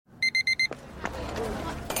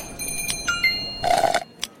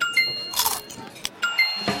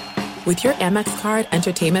With your Amex card,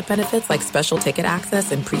 entertainment benefits like special ticket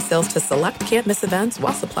access and pre-sales to select can't-miss events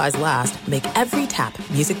while supplies last make every tap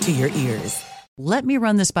music to your ears. "Let me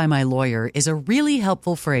run this by my lawyer" is a really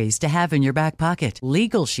helpful phrase to have in your back pocket.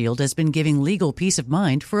 Legal Shield has been giving legal peace of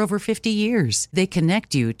mind for over 50 years. They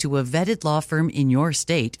connect you to a vetted law firm in your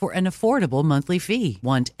state for an affordable monthly fee.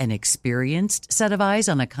 Want an experienced set of eyes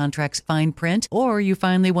on a contract's fine print? Or you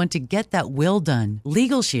finally want to get that will done?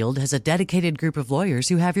 Legal Shield has a dedicated group of lawyers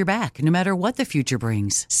who have your back, no matter what the future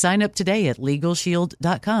brings. Sign up today at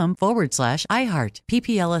LegalShield.com/iHeart.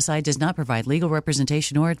 PPLSI does not provide legal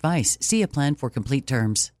representation or advice. See a plan for complete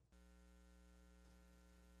terms.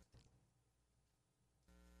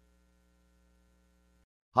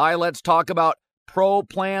 Hi, let's talk about Pro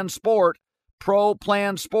Plan Sport. Pro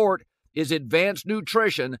Plan Sport is advanced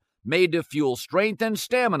nutrition made to fuel strength and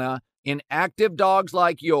stamina in active dogs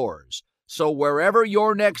like yours. So wherever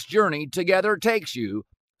your next journey together takes you,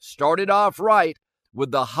 start it off right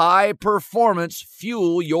with the high-performance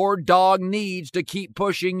fuel your dog needs to keep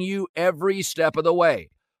pushing you every step of the way.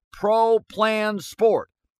 Pro Plan Sport.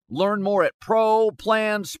 Learn more at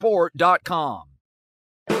ProPlansport.com.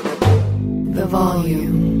 The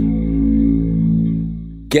volume.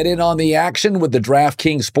 Get in on the action with the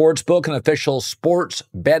DraftKings Sportsbook, an official sports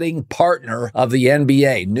betting partner of the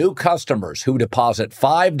NBA. New customers who deposit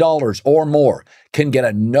 $5 or more can get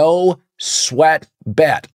a no-sweat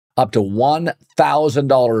bet up to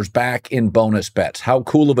 $1,000 back in bonus bets. How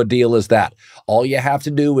cool of a deal is that? All you have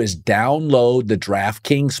to do is download the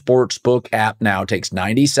DraftKings Sportsbook app now. It takes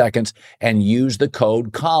 90 seconds and use the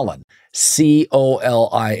code Colin,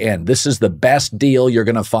 COLIN. This is the best deal you're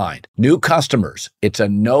going to find. New customers, it's a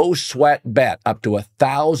no-sweat bet up to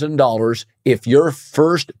 $1,000 if your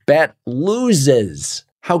first bet loses.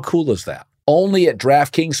 How cool is that? Only at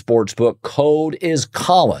DraftKings Sportsbook. Code is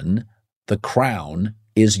Colin. The crown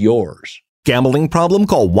is yours. Gambling problem?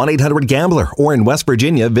 Call 1-800-GAMBLER. Or in West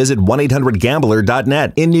Virginia, visit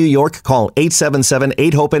 1-800-GAMBLER.net. In New York, call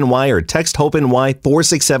 877-8-HOPE-NY or text HOPE-NY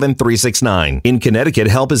 467-369. In Connecticut,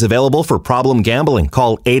 help is available for problem gambling.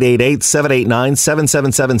 Call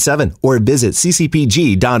 888-789-7777 or visit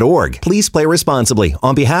ccpg.org. Please play responsibly.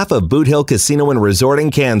 On behalf of Boot Hill Casino and Resort in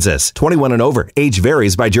Kansas, 21 and over. Age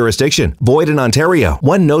varies by jurisdiction. Void in Ontario.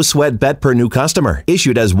 One no-sweat bet per new customer.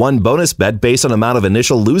 Issued as one bonus bet based on amount of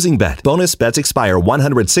initial losing bet. Bonus bets expire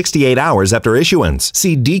 168 hours after issuance.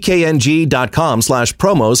 See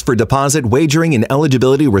dkng.com/promos for deposit, wagering, and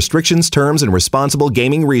eligibility restrictions, terms, and responsible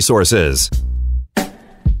gaming resources.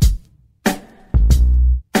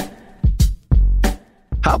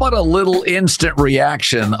 How about a little instant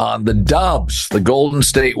reaction on the Dubs, the Golden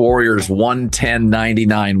State Warriors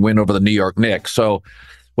 110-99 win over the New York Knicks? So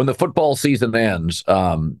when the football season ends,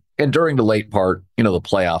 and during the late part, the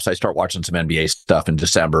playoffs, I start watching some NBA stuff in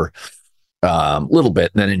December. Little bit,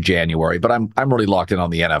 and then in January, but I'm really locked in on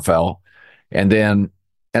the NFL. And then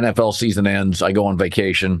NFL season ends, I go on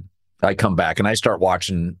vacation, I come back, and I start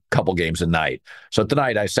watching a couple games a night. So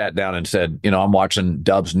tonight I sat down and said, I'm watching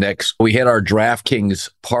Dubs Knicks. We hit our DraftKings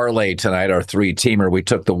parlay tonight, our three-teamer. We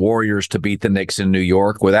took the Warriors to beat the Knicks in New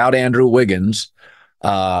York without Andrew Wiggins.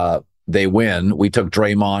 They win. We took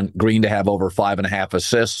Draymond Green to have over 5.5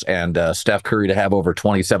 assists and Steph Curry to have over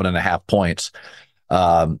 27.5 points.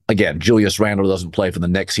 Again, Julius Randle doesn't play for the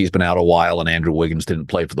Knicks. He's been out a while, and Andrew Wiggins didn't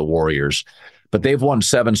play for the Warriors. But they've won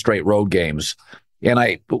 7 straight road games. And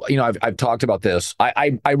I've talked about this.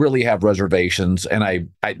 I really have reservations, and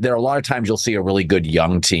there are a lot of times you'll see a really good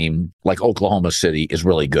young team, like Oklahoma City is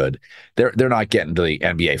really good. They're not getting to the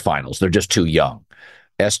NBA Finals. They're just too young.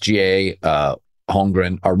 SGA,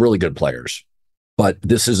 Holmgren are really good players, but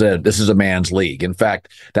this is a man's league. In fact,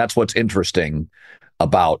 that's what's interesting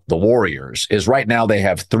about the Warriors is right now they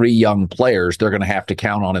have 3 young players they're going to have to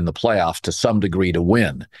count on in the playoffs to some degree to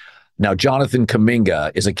win. Now, Jonathan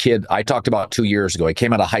Kuminga is a kid I talked about 2 years ago. He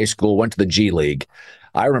came out of high school, went to the G League.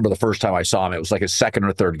 I remember the first time I saw him, it was like his second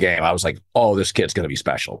or third game. I was like, oh, this kid's going to be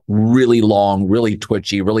special. Really long, really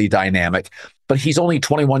twitchy, really dynamic. But he's only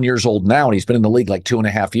 21 years old now, and he's been in the league like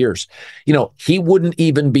 2.5 years. He wouldn't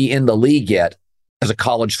even be in the league yet as a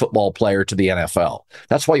college football player to the NFL.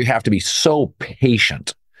 That's why you have to be so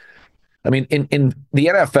patient. I mean, in the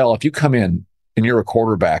NFL, if you come in and you're a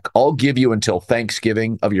quarterback, I'll give you until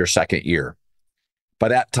Thanksgiving of your second year. By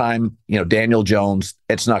that time, Daniel Jones,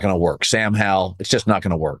 it's not going to work. Sam Howell, it's just not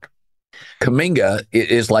going to work. Kuminga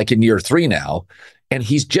is like in year 3 now, and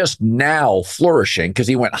he's just now flourishing because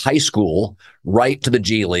he went high school right to the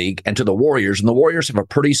G League and to the Warriors, and the Warriors have a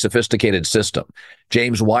pretty sophisticated system.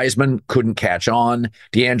 James Wiseman couldn't catch on.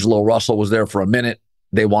 D'Angelo Russell was there for a minute.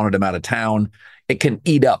 They wanted him out of town. It can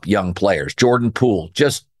eat up young players. Jordan Poole,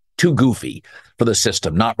 just too goofy for the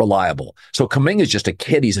system, not reliable. So Kuminga's just a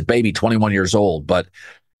kid. He's a baby, 21 years old. But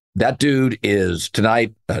that dude is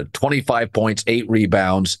tonight 25 points, 8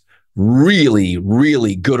 rebounds, really,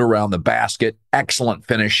 really good around the basket, excellent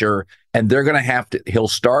finisher. And they're going to he'll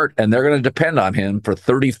start, and they're going to depend on him for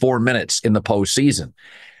 34 minutes in the postseason.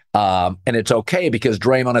 And it's okay because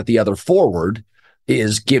Draymond at the other forward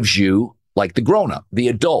gives you like the grown-up, the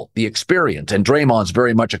adult, the experience. And Draymond's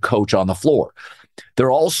very much a coach on the floor.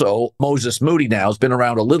 They're also, Moses Moody now has been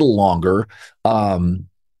around a little longer, a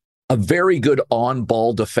very good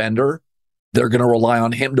on-ball defender. They're going to rely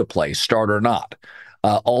on him to play, start or not.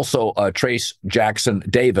 Also, Trace Jackson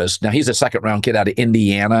Davis. Now, he's a second-round kid out of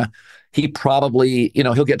Indiana. He probably,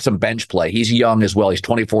 he'll get some bench play. He's young as well. He's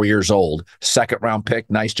 24 years old. Second-round pick.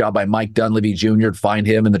 Nice job by Mike Dunleavy Jr. to find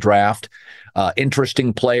him in the draft.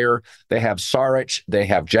 Interesting player. They have Saric. They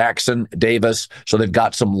have Jackson Davis. So they've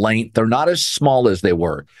got some length. They're not as small as they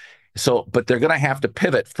were. But they're going to have to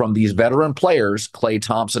pivot from these veteran players. Klay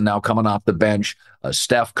Thompson now coming off the bench.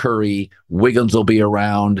 Steph Curry, Wiggins will be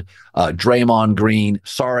around. Draymond Green.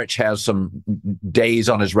 Saric has some days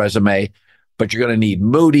on his resume. But you're going to need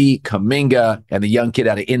Moody, Kuminga, and the young kid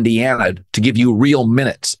out of Indiana to give you real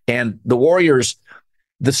minutes. And the Warriors,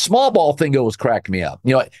 the small ball thing always cracked me up.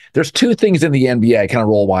 There's two things in the NBA I kind of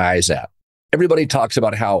roll my eyes at. Everybody talks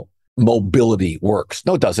about how mobility works.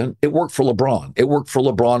 No, it doesn't. It worked for LeBron. It worked for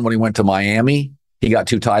LeBron when he went to Miami. He got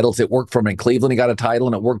 2 titles. It worked for him in Cleveland. He got a title,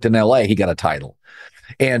 and it worked in LA. He got a title.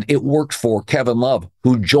 And it worked for Kevin Love,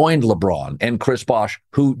 who joined LeBron, and Chris Bosh,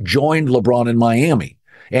 who joined LeBron in Miami,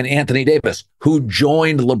 and Anthony Davis, who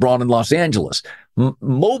joined LeBron in Los Angeles.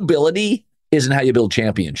 Mobility isn't how you build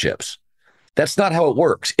championships. That's not how it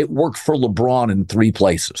works. It worked for LeBron in 3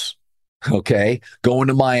 places. Okay, going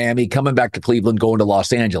to Miami, coming back to Cleveland, going to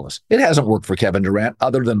Los Angeles. It hasn't worked for Kevin Durant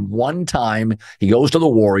other than one time he goes to the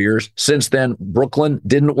Warriors. Since then, Brooklyn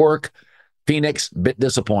didn't work. Phoenix, bit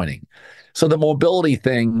disappointing. So the mobility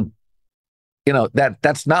thing,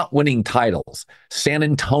 that's not winning titles. San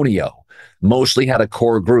Antonio mostly had a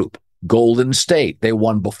core group. Golden State, they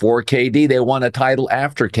won before KD. They won a title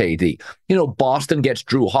after KD. Boston gets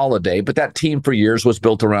Drew Holiday, but that team for years was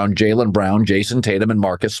built around Jaylen Brown, Jason Tatum, and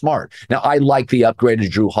Marcus Smart. Now, I like the upgraded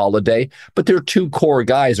Drew Holiday, but their 2 core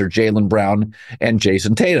guys are Jaylen Brown and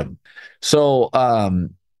Jason Tatum. So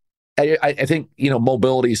I think,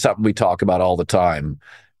 mobility is something we talk about all the time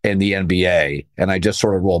in the NBA, and I just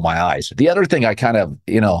sort of roll my eyes. The other thing I kind of,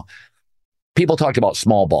 people talked about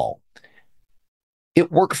small ball. It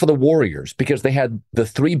worked for the Warriors because they had the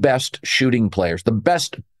 3 best shooting players, the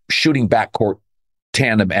best shooting backcourt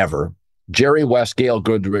tandem ever. Jerry West, Gail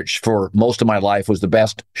Goodrich, for most of my life, was the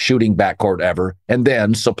best shooting backcourt ever, and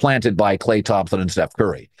then supplanted by Klay Thompson and Steph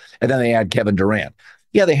Curry. And then they had Kevin Durant.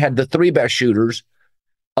 Yeah, they had the 3 best shooters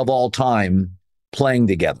of all time playing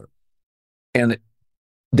together. And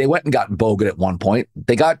they went and got Bogut at one point.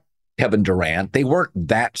 They got Kevin Durant. They weren't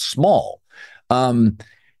that small.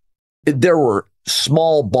 There were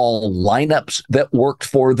small ball lineups that worked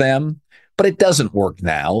for them, but it doesn't work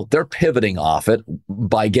now. They're pivoting off it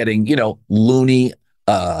by getting, Looney.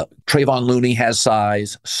 Trayvon Looney has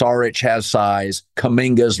size. Saric has size.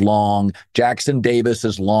 Kuminga's long. Jackson Davis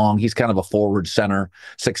is long. He's kind of a forward center,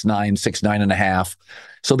 6'9", 6'9.5".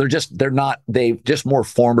 So they're just more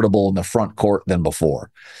formidable in the front court than before.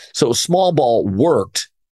 So small ball worked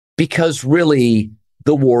because really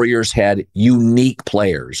the Warriors had unique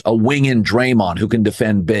players, a wing in Draymond who can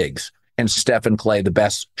defend bigs, and Steph and Klay, the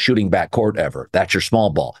best shooting backcourt ever. That's your small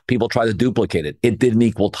ball. People try to duplicate it. It didn't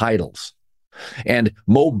equal titles. And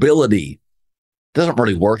mobility doesn't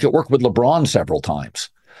really work. It worked with LeBron several times.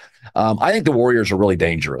 I think the Warriors are really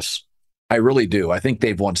dangerous. I really do. I think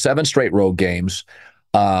they've won 7 straight road games.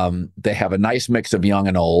 They have a nice mix of young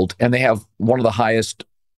and old, and they have one of the highest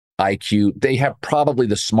IQ. They have probably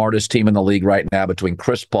the smartest team in the league right now between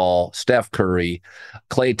Chris Paul, Steph Curry,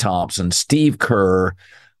 Klay Thompson, Steve Kerr,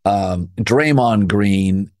 Draymond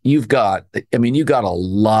Green. You've got a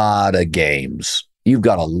lot of games. You've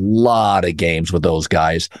got a lot of games with those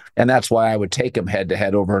guys, and that's why I would take them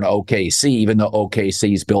head-to-head over an OKC, even though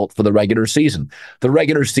OKC is built for the regular season. The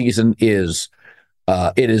regular season is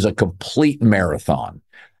it is a complete marathon.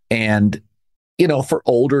 And, for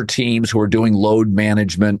older teams who are doing load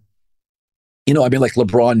management, like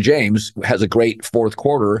LeBron James has a great fourth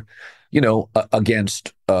quarter,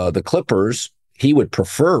 against the Clippers. He would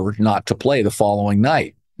prefer not to play the following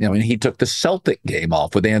night. He took the Celtic game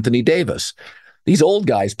off with Anthony Davis. These old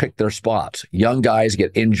guys pick their spots. Young guys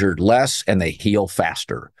get injured less and they heal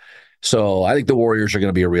faster. So I think the Warriors are going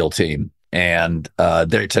to be a real team. And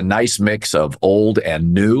it's a nice mix of old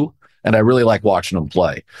and new. and I really like watching them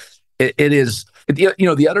play.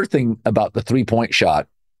 The other thing about the 3-point shot,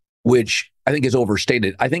 which I think is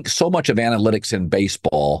overstated. I think so much of analytics in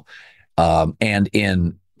baseball and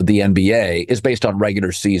in the NBA is based on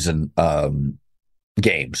regular season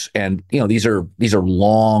games. And, these are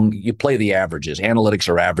long, you play the averages. Analytics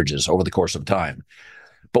are averages over the course of time.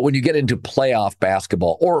 But when you get into playoff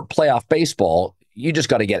basketball or playoff baseball, you just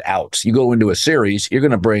got to get outs. You go into a series, you're going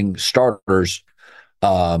to bring starters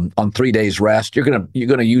on 3 days rest. You're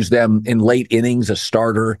gonna use them in late innings, a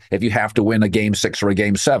starter, if you have to win a game 6 or a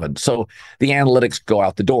game 7. So the analytics go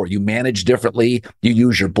out the door. You manage differently. You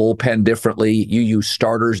use your bullpen differently. You use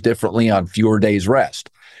starters differently on fewer days rest.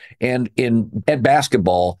 And at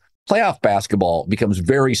basketball, playoff basketball becomes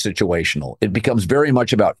very situational. It becomes very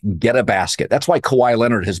much about get a basket. That's why Kawhi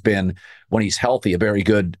Leonard has been, when he's healthy, a very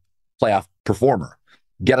good playoff performer.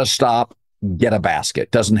 Get a stop, get a basket.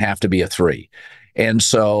 Doesn't have to be a 3. And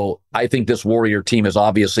so I think this Warrior team is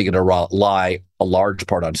obviously going to rely a large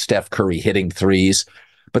part on Steph Curry hitting threes,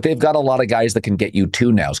 but they've got a lot of guys that can get you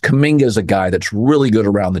 2 nows. Kuminga is a guy that's really good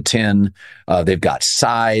around the 10. They've got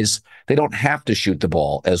size. They don't have to shoot the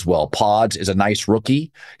ball as well. Pods is a nice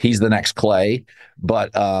rookie. He's the next Clay,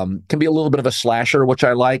 but can be a little bit of a slasher, which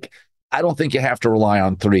I like. I don't think you have to rely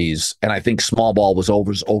on threes, and I think small ball was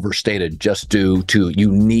overstated just due to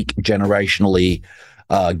unique generationally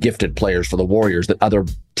gifted players for the Warriors that other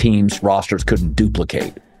teams' rosters couldn't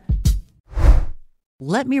duplicate.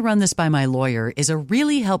 "Let me run this by my lawyer" is a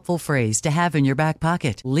really helpful phrase to have in your back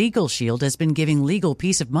pocket. Legal Shield has been giving legal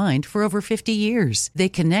peace of mind for over 50 years. They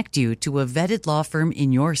connect you to a vetted law firm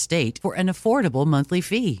in your state for an affordable monthly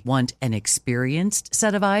fee. Want an experienced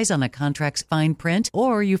set of eyes on a contract's fine print?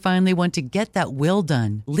 Or you finally want to get that will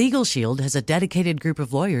done? Legal Shield has a dedicated group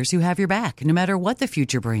of lawyers who have your back, no matter what the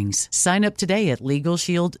future brings. Sign up today at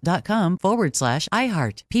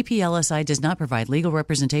LegalShield.com/iHeart. PPLSI does not provide legal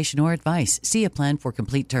representation or advice. See a plan for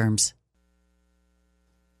complete terms.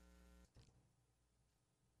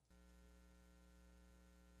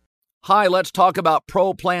 Hi, let's talk about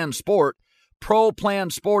Pro Plan Sport. Pro Plan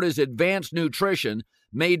Sport is advanced nutrition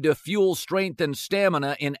made to fuel strength and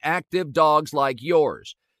stamina in active dogs like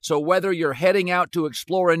yours. So whether you're heading out to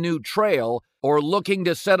explore a new trail or looking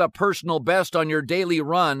to set a personal best on your daily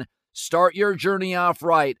run, start your journey off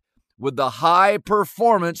right with the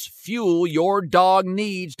high-performance fuel your dog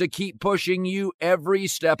needs to keep pushing you every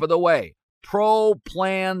step of the way. Pro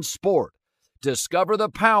Plan Sport. Discover the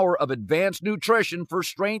power of advanced nutrition for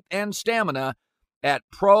strength and stamina at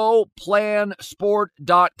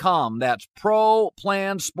ProPlansport.com. That's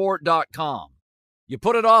ProPlansport.com. You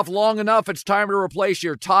put it off long enough, it's time to replace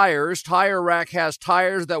your tires. Tire Rack has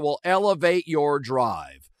tires that will elevate your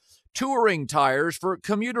drive. Touring tires for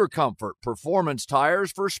commuter comfort, performance tires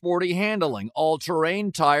for sporty handling,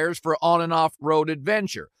 all-terrain tires for on- and off-road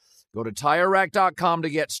adventure. Go to TireRack.com to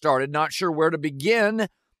get started. Not sure where to begin?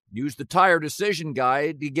 Use the Tire Decision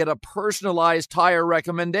Guide to get a personalized tire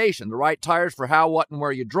recommendation, the right tires for how, what, and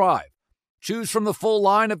where you drive. Choose from the full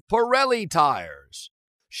line of Pirelli tires.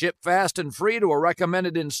 Ship fast and free to a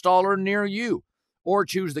recommended installer near you, or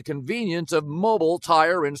choose the convenience of mobile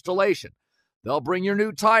tire installation. They'll bring your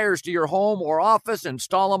new tires to your home or office,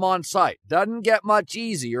 install them on site. Doesn't get much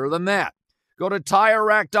easier than that. Go to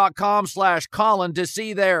TireRack.com/Colin to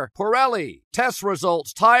see their Pirelli test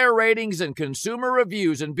results, tire ratings, and consumer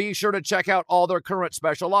reviews, and be sure to check out all their current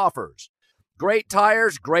special offers. Great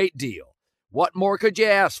tires, great deal. What more could you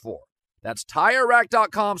ask for? That's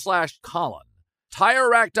TireRack.com/Colin.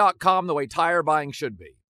 TireRack.com, the way tire buying should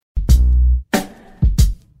be.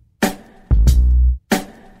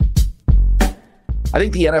 I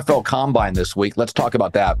think the NFL Combine this week, let's talk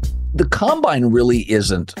about that. The Combine really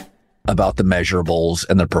isn't about the measurables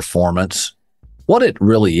and the performance. What it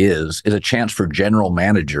really is a chance for general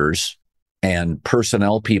managers and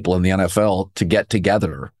personnel people in the NFL to get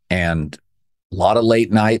together, and a lot of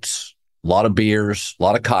late nights, a lot of beers, a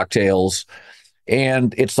lot of cocktails.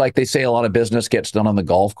 And it's like they say, a lot of business gets done on the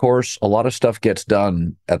golf course. A lot of stuff gets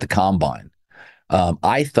done at the Combine.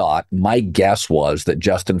 My guess was that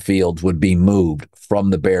Justin Fields would be moved from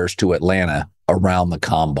the Bears to Atlanta around the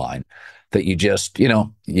Combine. That you just, you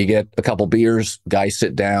get a couple beers, guys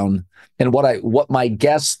sit down. And what my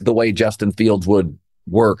guess, the way Justin Fields would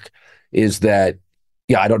work is that,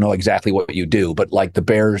 I don't know exactly what you do, but like the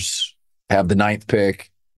Bears have the 9th pick,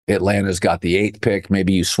 Atlanta's got the 8th pick.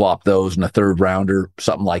 Maybe you swap those in a 3rd rounder,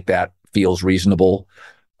 something like that feels reasonable.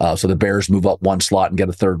 So the Bears move up one slot and get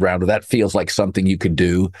a third rounder. That feels like something you could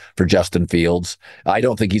do for Justin Fields. I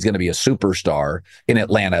don't think he's going to be a superstar in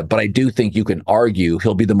Atlanta, but I do think you can argue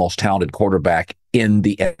he'll be the most talented quarterback in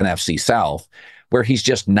the NFC South, where he's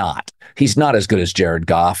just not. He's not as good as Jared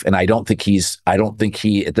Goff, and I don't think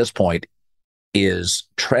he at this point is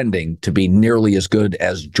trending to be nearly as good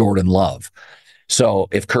as Jordan Love. So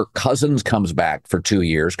if Kirk Cousins comes back for 2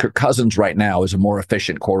 years, Kirk Cousins right now is a more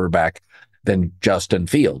efficient quarterback than Justin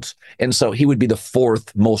Fields. And so he would be the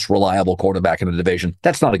fourth most reliable quarterback in the division.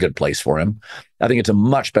 That's not a good place for him. I think it's a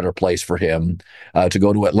much better place for him to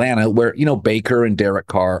go to Atlanta, where, Baker and Derek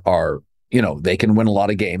Carr are, they can win a lot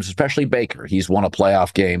of games, especially Baker. He's won a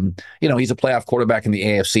playoff game. He's a playoff quarterback in the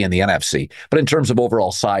AFC and the NFC. But in terms of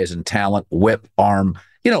overall size and talent, whip, arm,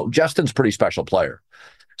 Justin's a pretty special player.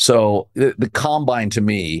 So the combine to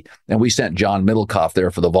me, and we sent John Middlecoff there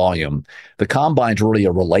for the volume, the combine's really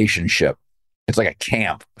a relationship. It's like a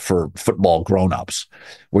camp for football grown-ups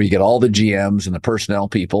where you get all the GMs and the personnel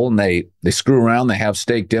people, and they screw around, they have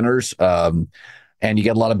steak dinners, and you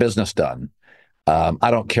get a lot of business done. I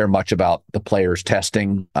don't care much about the players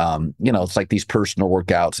testing. It's like these personal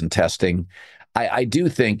workouts and testing. I do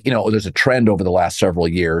think, there's a trend over the last several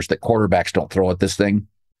years that quarterbacks don't throw at this thing.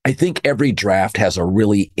 I think every draft has a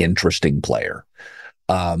really interesting player.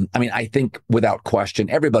 I think without question,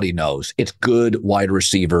 everybody knows it's good wide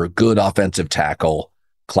receiver, good offensive tackle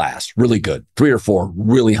class, really good. 3 or 4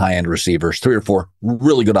 really high-end receivers, 3 or 4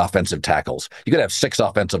 really good offensive tackles. You could have 6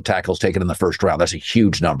 offensive tackles taken in the first round. That's a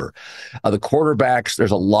huge number. The quarterbacks,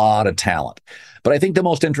 there's a lot of talent. But I think the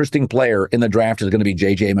most interesting player in the draft is going to be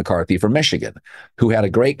J.J. McCarthy from Michigan, who had a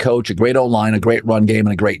great coach, a great O-line, a great run game,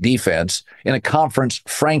 and a great defense in a conference,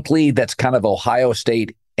 frankly, that's kind of Ohio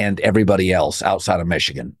State and everybody else outside of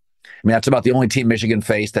Michigan. That's about the only team Michigan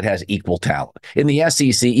faced that has equal talent. In the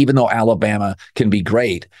SEC, even though Alabama can be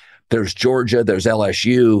great, there's Georgia, there's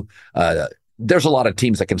LSU, there's a lot of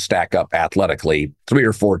teams that can stack up athletically, 3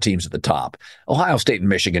 or 4 teams at the top. Ohio State and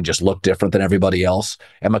Michigan just look different than everybody else,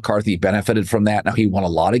 and McCarthy benefited from that. Now, he won a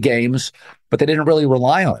lot of games, but they didn't really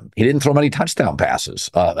rely on him. He didn't throw many touchdown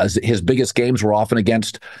passes. As his biggest games were often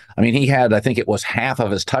against, he had, I think it was half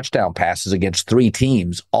of his touchdown passes against 3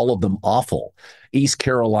 teams, all of them awful. East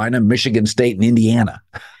Carolina, Michigan State, and Indiana.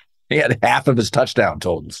 He had half of his touchdown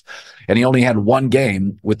totals, and he only had 1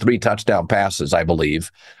 game with 3 touchdown passes, I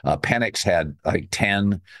believe. Penix had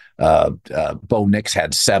 10. Bo Nix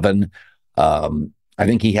had 7. I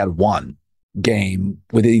think he had 1 game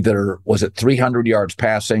with either, was it 300 yards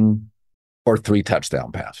passing or 3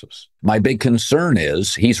 touchdown passes. My big concern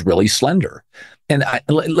is he's really slender. And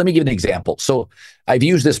let me give an example. So I've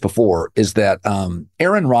used this before, is that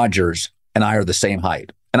Aaron Rodgers and I are the same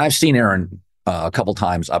height. And I've seen Aaron a couple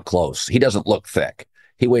times up close. He doesn't look thick.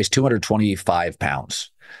 He weighs 225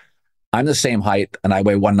 pounds. I'm the same height, and I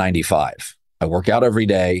weigh 195. I work out every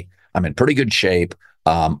day. I'm in pretty good shape.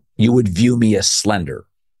 You would view me as slender.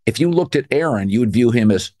 If you looked at Aaron, you would view him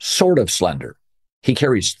as sort of slender. He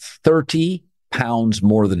carries 30 pounds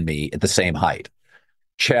more than me at the same height.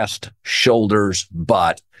 Chest, shoulders,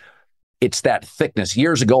 butt. It's that thickness.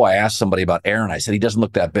 Years ago, I asked somebody about Aaron. I said, he doesn't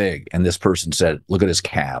look that big. And this person said, look at his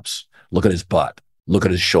calves. Look at his butt. Look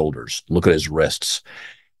at his shoulders. Look at his wrists.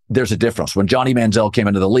 There's a difference. When Johnny Manziel came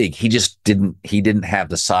into the league, he didn't have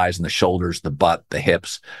the size and the shoulders, the butt, the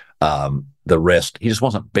hips, the wrist. He just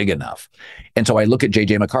wasn't big enough. And so I look at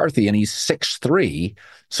J.J. McCarthy, and he's 6'3",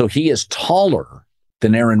 so he is taller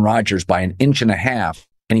than Aaron Rodgers by 1.5 inches,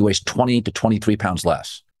 and he weighs 20 to 23 pounds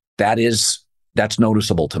less. That's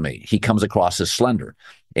noticeable to me. He comes across as slender.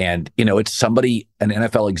 And, it's somebody, an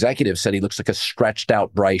NFL executive said he looks like a stretched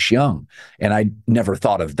out Bryce Young. And I never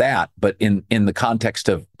thought of that. But in the context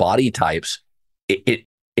of body types, it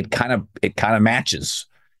kind of matches.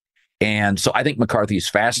 And so I think McCarthy is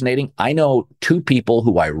fascinating. I know 2 people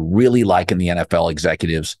who I really like in the NFL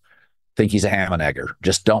executives think he's a ham and egger,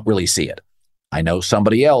 just don't really see it. I know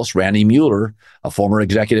somebody else, Randy Mueller, a former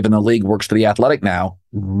executive in the league, works for The Athletic now,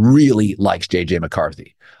 really likes J.J.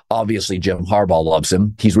 McCarthy. Obviously, Jim Harbaugh loves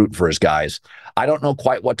him. He's rooting for his guys. I don't know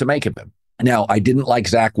quite what to make of him. Now, I didn't like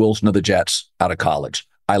Zach Wilson of the Jets out of college.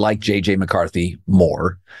 I like J.J. McCarthy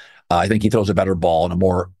more. I think he throws a better ball and a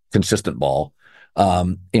more consistent ball.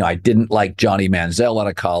 I didn't like Johnny Manziel out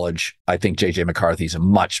of college. I think J.J. McCarthy's a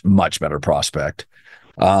much, much better prospect.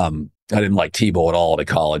 I didn't like Tebow at all out of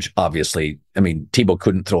college. Obviously, Tebow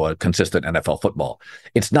couldn't throw a consistent NFL football.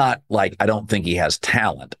 It's not like I don't think he has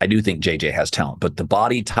talent. I do think JJ has talent, but the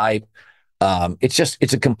body type,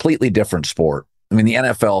 it's a completely different sport. The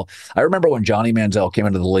NFL, I remember when Johnny Manziel came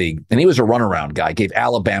into the league, and he was a runaround guy, gave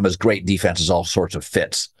Alabama's great defenses all sorts of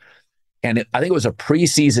fits. And I think it was a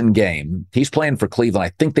preseason game. He's playing for Cleveland.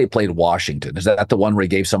 I think they played Washington. Is that the one where he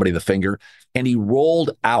gave somebody the finger? And he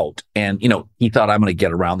rolled out and, he thought, I'm going to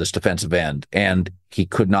get around this defensive end. And he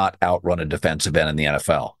could not outrun a defensive end in the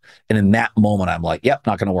NFL. And in that moment, I'm like, yep,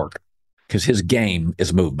 not going to work. Because his game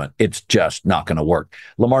is movement. It's just not going to work.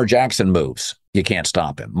 Lamar Jackson moves. You can't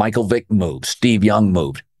stop him. Michael Vick moves. Steve Young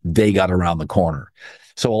moved. They got around the corner.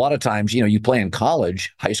 So a lot of times, you play in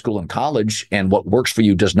college, high school and college, and what works for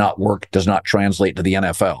you does not work, does not translate to the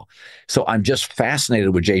NFL. So I'm just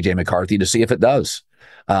fascinated with J.J. McCarthy to see if it does.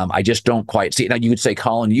 I just don't quite see it. Now, you could say,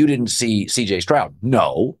 Colin, you didn't see C.J. Stroud.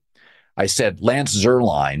 No. I said Lance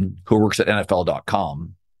Zierlein, who works at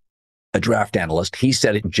NFL.com, a draft analyst, he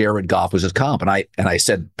said Jared Goff was his comp. And I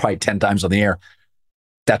said probably 10 times on the air,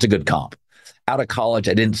 that's a good comp. Out of college,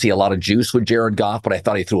 I didn't see a lot of juice with Jared Goff, but I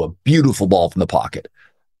thought he threw a beautiful ball from the pocket.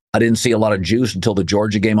 I didn't see a lot of juice until the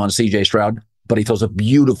Georgia game on C.J. Stroud, but he throws a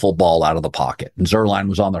beautiful ball out of the pocket. And Zierlein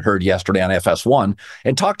was on the herd yesterday on FS1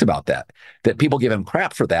 and talked about that people give him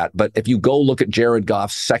crap for that. But if you go look at Jared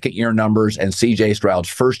Goff's second-year numbers and C.J. Stroud's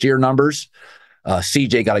first-year numbers,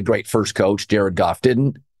 C.J. got a great first coach. Jared Goff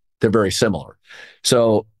didn't. They're very similar.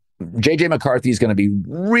 So J.J. McCarthy is going to be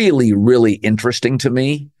really, really interesting to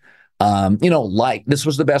me. Like this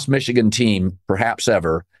was the best Michigan team perhaps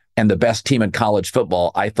ever, and the best team in college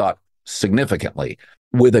football, I thought, significantly,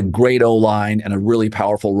 with a great O-line and a really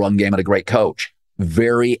powerful run game and a great coach.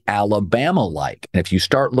 Very Alabama-like. And if you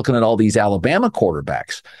start looking at all these Alabama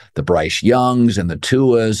quarterbacks, the Bryce Youngs and the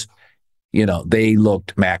Tuas, they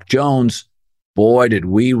looked, Mac Jones, boy, did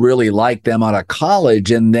we really like them out of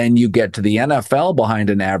college. And then you get to the NFL behind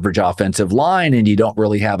an average offensive line and you don't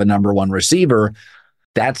really have a number one receiver.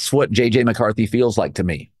 That's what J.J. McCarthy feels like to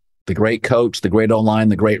me. The great coach, the great O-line,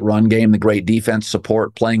 the great run game, the great defense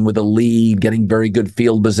support, playing with a lead, getting very good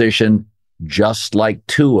field position, just like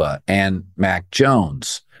Tua and Mac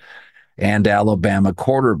Jones and Alabama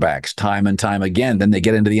quarterbacks time and time again. Then they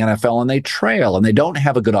get into the NFL and they trail and they don't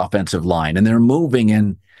have a good offensive line and they're moving.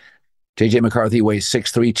 And J.J. McCarthy weighs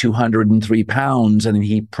 6'3", 203 pounds, and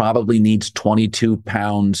he probably needs 22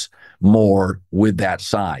 pounds more with that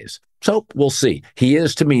size. So we'll see. He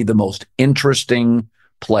is, to me, the most interesting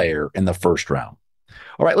player in the first round.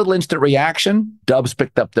 All right, little instant reaction. Dubs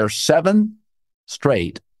picked up their 7th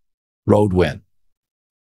straight road win.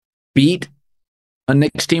 Beat a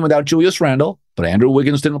Knicks team without Julius Randle, but Andrew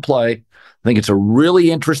Wiggins didn't play. I think it's a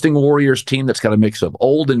really interesting Warriors team that's got a mix of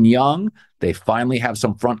old and young. They finally have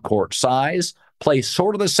some front court size, play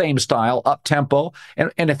sort of the same style, up-tempo.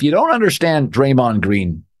 And if you don't understand Draymond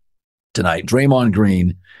Green tonight, Draymond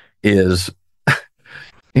Green is,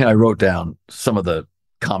 I wrote down some of the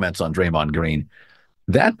comments on Draymond Green.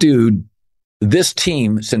 That dude, this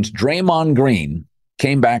team, since Draymond Green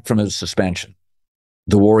came back from his suspension,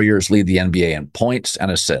 the Warriors lead the NBA in points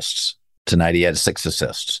and assists. Tonight he had 6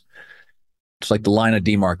 assists. It's like the line of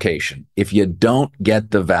demarcation. If you don't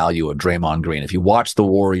get the value of Draymond Green, if you watch the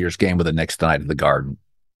Warriors game with the Knicks tonight at the Garden,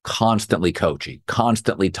 constantly coaching,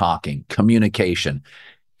 constantly talking, communication.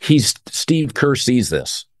 Steve Kerr sees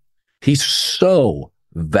this. He's so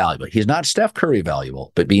valuable. He's not Steph Curry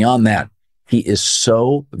valuable, but beyond that, he is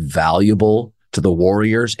so valuable to the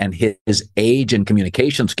Warriors, and his age and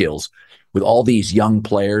communication skills with all these young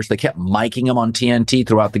players. They kept miking him on TNT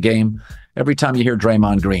throughout the game. Every time you hear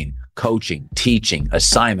Draymond Green, coaching, teaching,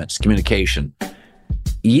 assignments, communication,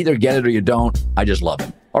 you either get it or you don't. I just love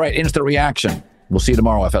it. All right, instant reaction. We'll see you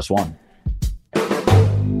tomorrow, FS1.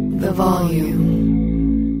 The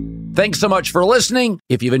Volume. Thanks so much for listening.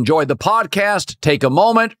 If you've enjoyed the podcast, take a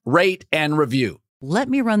moment, rate, and review. "Let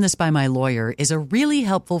me run this by my lawyer" is a really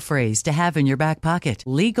helpful phrase to have in your back pocket.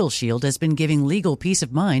 Legal Shield has been giving legal peace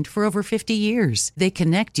of mind for over 50 years. They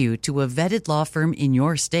connect you to a vetted law firm in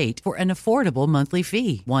your state for an affordable monthly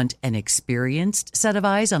fee. Want an experienced set of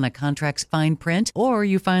eyes on a contract's fine print? Or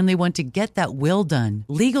you finally want to get that will done?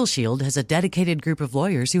 Legal Shield has a dedicated group of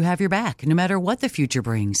lawyers who have your back, no matter what the future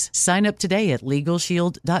brings. Sign up today at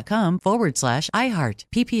LegalShield.com/iHeart.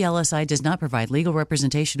 PPLSI does not provide legal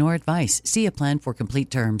representation or advice. See a plan for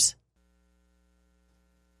complete terms.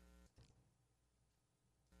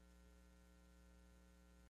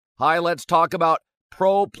 Hi, let's talk about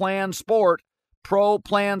Pro Plan Sport. Pro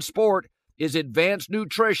Plan Sport is advanced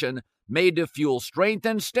nutrition made to fuel strength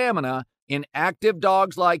and stamina in active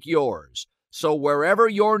dogs like yours. So wherever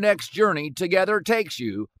your next journey together takes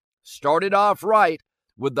you, start it off right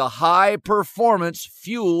with the high-performance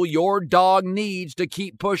fuel your dog needs to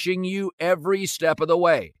keep pushing you every step of the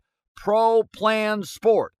way. Pro Plan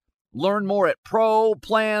Sport. Learn more at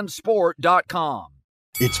ProPlansport.com.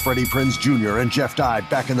 It's Freddie Prinze Jr. and Jeff Dye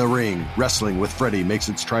back in the ring. Wrestling with Freddie makes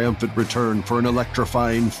its triumphant return for an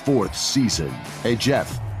electrifying 4th season. Hey,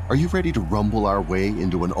 Jeff, are you ready to rumble our way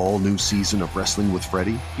into an all-new season of Wrestling with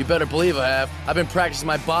Freddie? You better believe I have. I've been practicing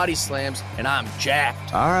my body slams, and I'm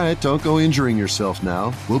jacked. All right, don't go injuring yourself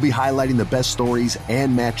now. We'll be highlighting the best stories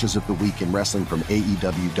and matches of the week in wrestling from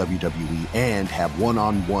AEW, WWE, and have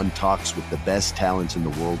one-on-one talks with the best talents in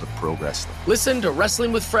the world of pro wrestling. Listen to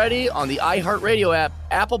Wrestling with Freddie on the iHeartRadio app,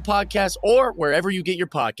 Apple Podcasts, or wherever you get your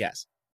podcasts.